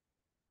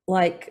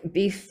like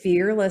be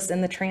fearless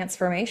in the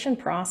transformation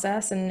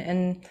process,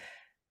 and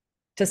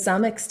to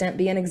some extent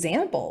be an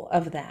example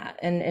of that,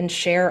 and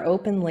share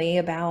openly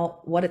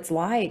about what it's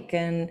like,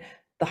 and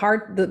the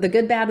hard, the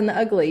good, bad, and the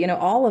ugly,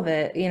 all of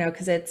it,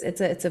 because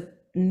it's a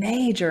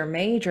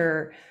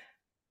major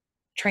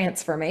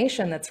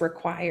transformation that's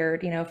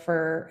required,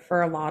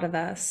 for a lot of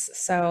us.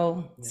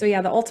 So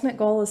yeah, the ultimate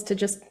goal is to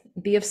just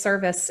be of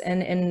service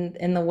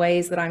in the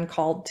ways that I'm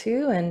called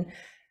to, and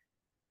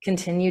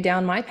continue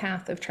down my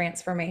path of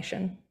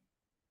transformation.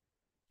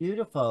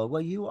 Beautiful.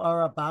 Well, you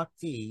are a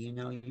bhakti,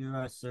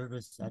 you're a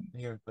service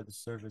here for the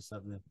service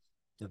of the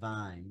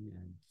divine.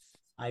 And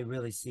I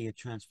really see a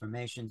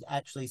transformation.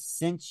 Actually,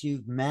 since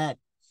you've met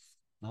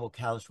the whole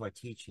Kaleshwar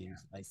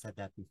teachings, I said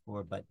that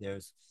before, but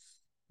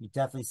you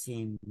definitely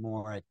seem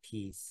more at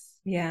peace,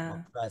 Yeah.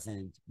 more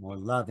present, more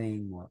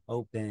loving, more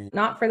open.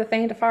 Not for the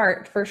faint of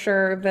heart, for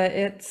sure, but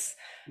it's,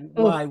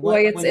 Why? oh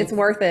boy, it's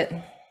worth it.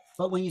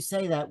 But when you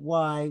say that,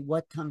 why?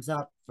 What comes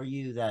up for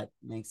you that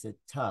makes it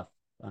tough?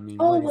 I mean,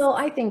 Oh, what is? well,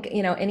 I think,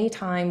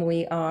 anytime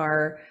we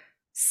are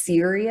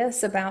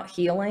serious about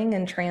healing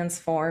and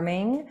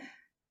transforming,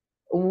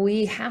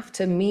 we have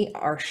to meet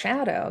our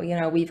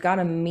shadow. We've got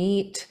to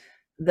meet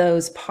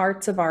those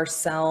parts of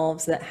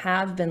ourselves that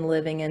have been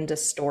living in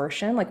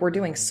distortion. Like we're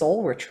doing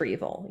soul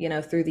retrieval,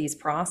 through these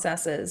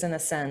processes in a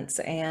sense.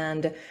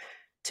 And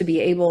to be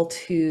able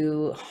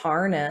to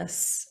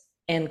harness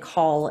and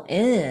call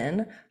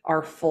in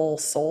our full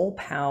soul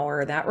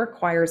power, that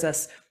requires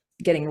us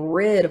getting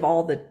rid of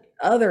all the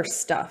other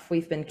stuff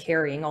we've been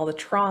carrying, all the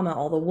trauma,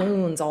 all the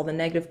wounds, all the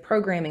negative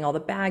programming, all the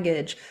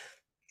baggage,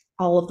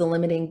 all of the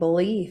limiting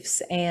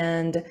beliefs,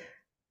 and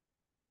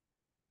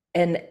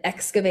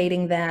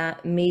excavating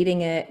that,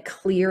 meeting it,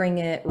 clearing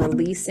it,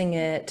 releasing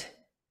it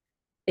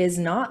is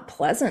not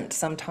pleasant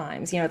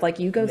sometimes. Like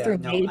you go through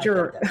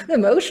major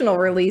emotional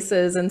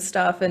releases and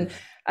stuff, and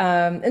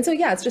so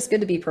yeah, it's just good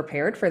to be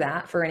prepared for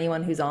that for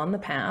anyone who's on the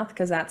path,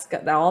 because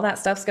all that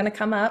stuff's going to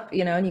come up,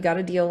 and you got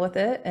to deal with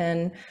it,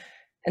 and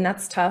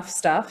that's tough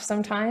stuff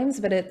sometimes,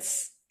 but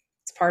it's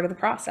part of the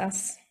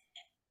process.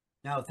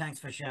 No, thanks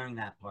for sharing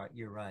that part.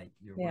 You're right.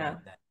 You're Yeah.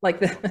 right. That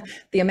Like so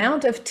the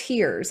amount of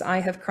tears I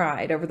have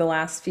cried over the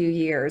last few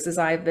years as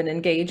I've been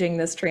engaging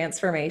this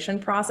transformation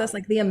process, wow.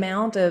 like the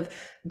amount of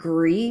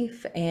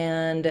grief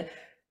and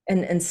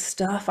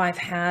stuff I've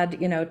had,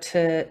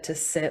 to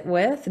sit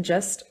with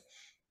just,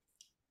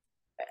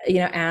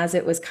 as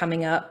it was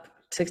coming up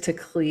to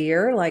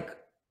clear, like,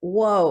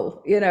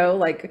 whoa,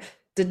 like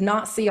did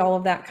not see all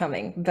of that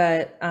coming.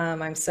 But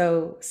I'm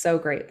so, so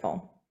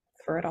grateful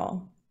for it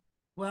all.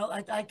 Well,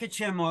 I could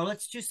share more.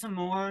 Let's do some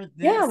more of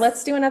Yeah, this.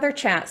 let's do another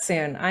chat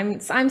soon.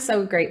 I'm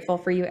so grateful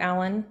for you,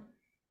 Alan.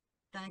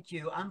 Thank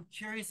you. I'm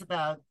curious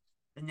about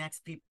the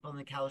next people in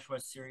the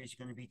Kalishwar series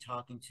you're going to be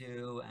talking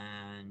to,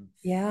 and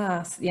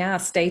Yeah, yeah,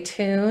 stay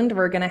tuned.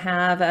 We're going to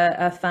have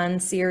a fun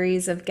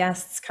series of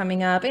guests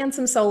coming up and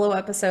some solo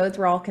episodes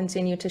where I'll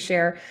continue to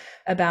share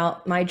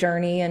about my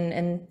journey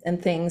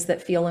and things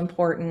that feel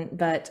important.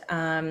 But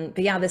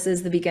yeah, this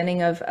is the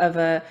beginning of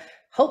a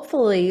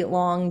hopefully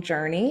long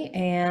journey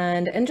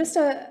and just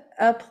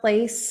a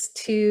place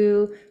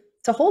to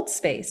hold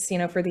space,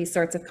 for these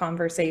sorts of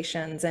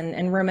conversations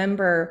and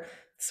remember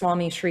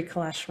Swami Sri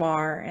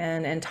Kaleshwar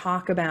and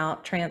talk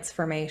about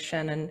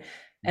transformation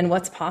and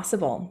what's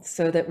possible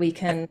so that we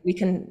can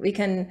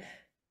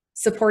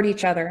support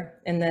each other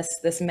in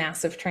this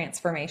massive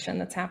transformation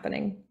that's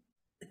happening.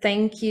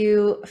 Thank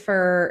you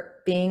for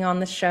being on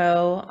the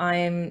show.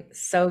 I'm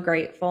so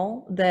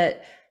grateful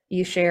that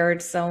you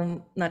shared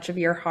so much of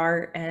your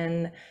heart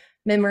and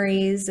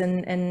memories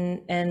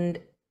and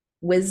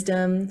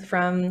wisdom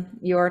from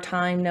your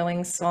time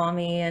knowing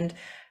Swami. And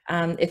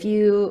if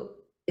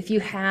you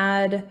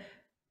had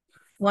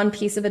one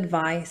piece of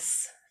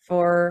advice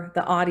for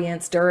the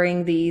audience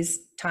during these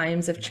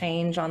times of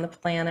change on the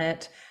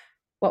planet,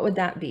 what would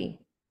that be?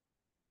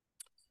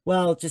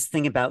 well, just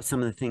think about some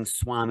of the things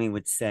Swami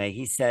would say.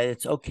 He said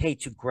it's okay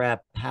to grab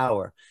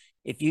power.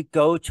 If you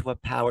go to a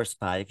power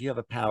spot, if you have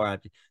a power,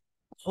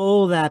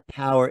 pull that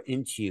power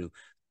into you,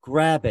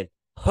 grab it,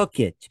 hook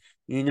it.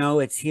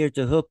 It's here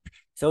to hook.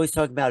 It's always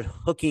talking about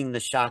hooking the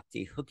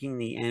Shakti, hooking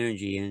the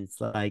energy. And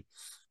it's like,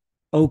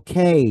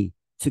 okay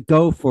to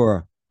go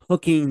for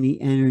hooking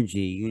the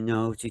energy,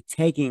 to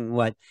taking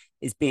what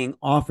is being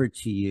offered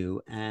to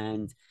you.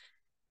 And,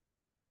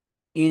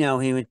 he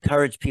would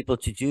encourage people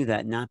to do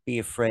that, not be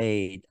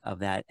afraid of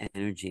that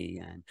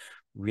energy and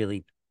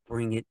really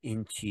bring it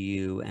into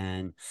you.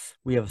 And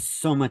we have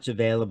so much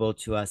available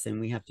to us,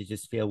 and we have to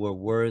just feel we're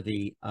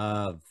worthy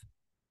of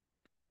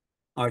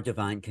our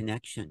divine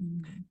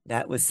connection. Mm.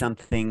 That was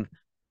something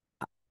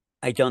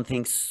I don't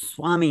think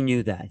Swami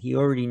knew that. He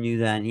already knew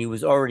that, and he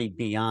was already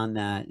beyond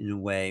that in a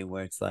way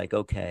where it's like,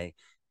 okay,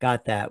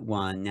 got that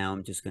one. Now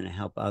I'm just going to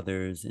help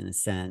others in a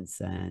sense,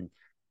 and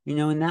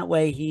in that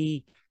way,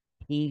 he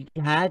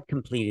had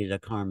completed a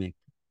karmic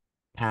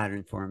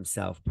pattern for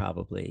himself,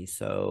 probably.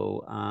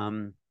 So,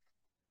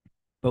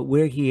 but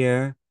we're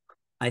here,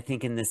 I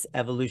think, in this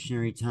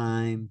evolutionary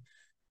time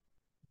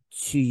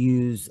to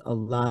use a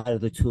lot of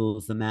the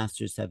tools the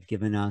masters have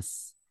given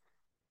us,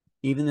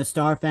 even the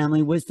Star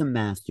Family Wisdom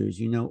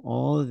Masters.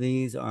 All of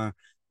these are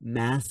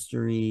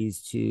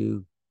masteries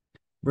to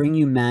bring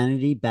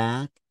humanity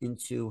back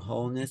into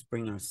wholeness,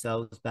 bring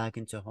ourselves back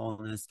into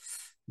wholeness,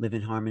 live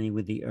in harmony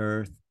with the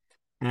earth,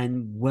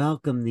 and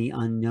welcome the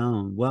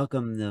unknown,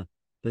 welcome the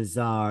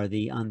bizarre,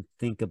 the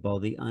unthinkable,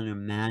 the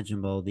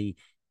unimaginable, the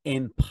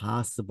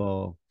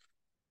impossible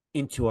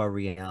into our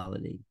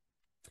reality.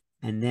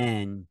 And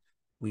then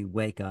we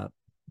wake up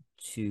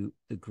to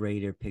the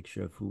greater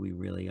picture of who we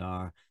really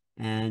are.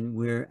 And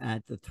we're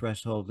at the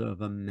threshold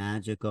of a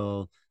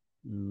magical,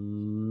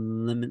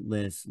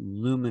 limitless,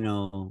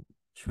 luminal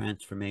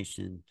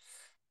transformation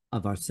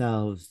of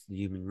ourselves, the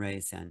human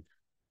race, and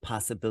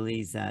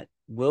possibilities that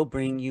will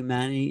bring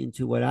humanity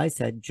into what I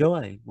said,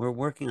 joy. We're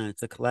working on it.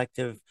 It's a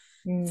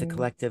Mm.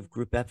 collective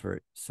group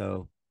effort.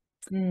 So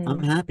I'm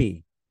Mm.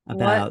 happy What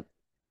about,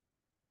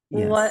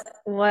 what yes.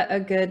 what a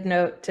good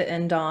note to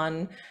end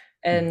on.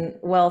 And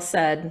well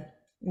said.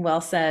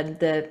 Well said.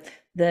 The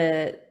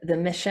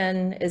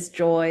mission is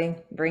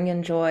joy,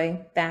 bringing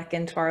joy back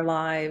into our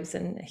lives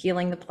and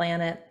healing the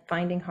planet,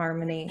 finding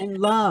harmony. And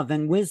love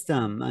and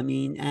wisdom. I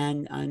mean,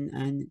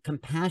 and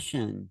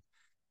compassion.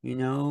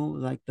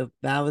 Like the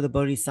vow of the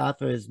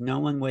Bodhisattva is no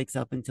one wakes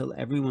up until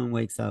everyone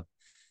wakes up.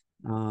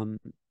 Um,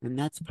 and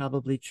that's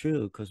probably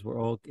true because we're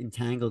all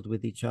entangled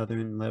with each other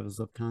in levels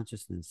of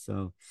consciousness.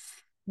 So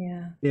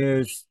Yeah.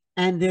 there's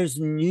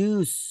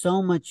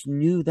so much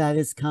new that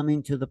is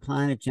coming to the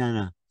planet,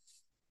 Jenna,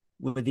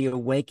 with the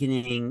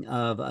awakening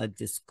of a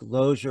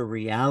disclosure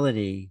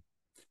reality.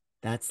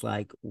 That's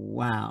like,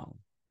 wow,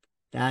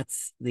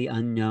 that's the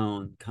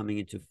unknown coming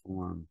into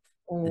form.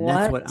 And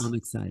that's what What I'm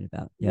excited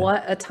about. Yeah.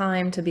 what a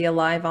time to be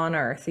alive on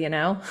earth?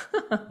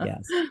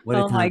 Yes. What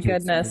a Oh my time to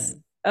goodness.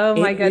 experience. Oh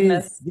my It is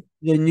goodness.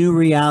 the new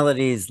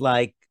realities,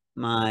 like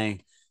my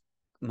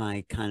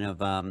kind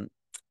of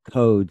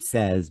code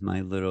says,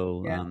 my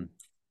little Yeah.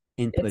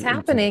 It's input into the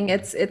happening.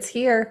 It's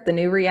here. The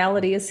new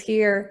reality is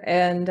here.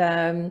 And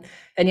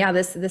yeah,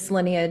 this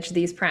lineage,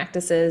 these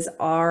practices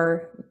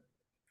are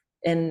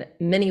in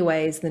many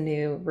ways the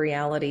new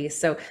reality.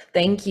 So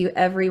thank you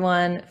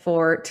everyone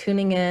for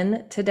tuning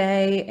in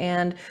today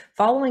and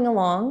following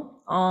along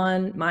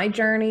on my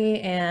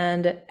journey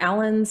and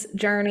Alan's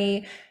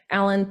journey.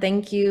 Alan,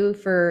 thank you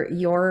for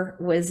your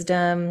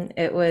wisdom.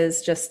 It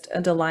was just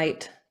a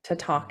delight to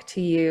talk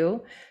to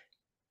you.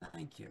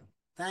 Thank you.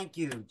 Thank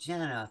you,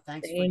 Jenna.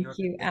 Thanks for Thank your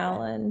you, commitment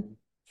Alan.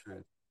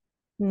 to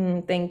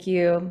truth. Thank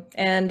you.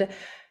 And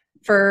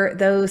for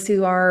those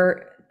who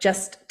are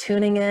just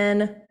tuning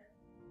in,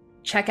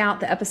 check out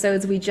the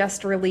episodes we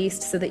just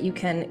released so that you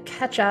can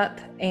catch up,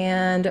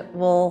 and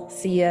we'll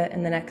see you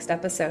in the next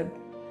episode.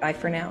 Bye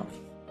for now.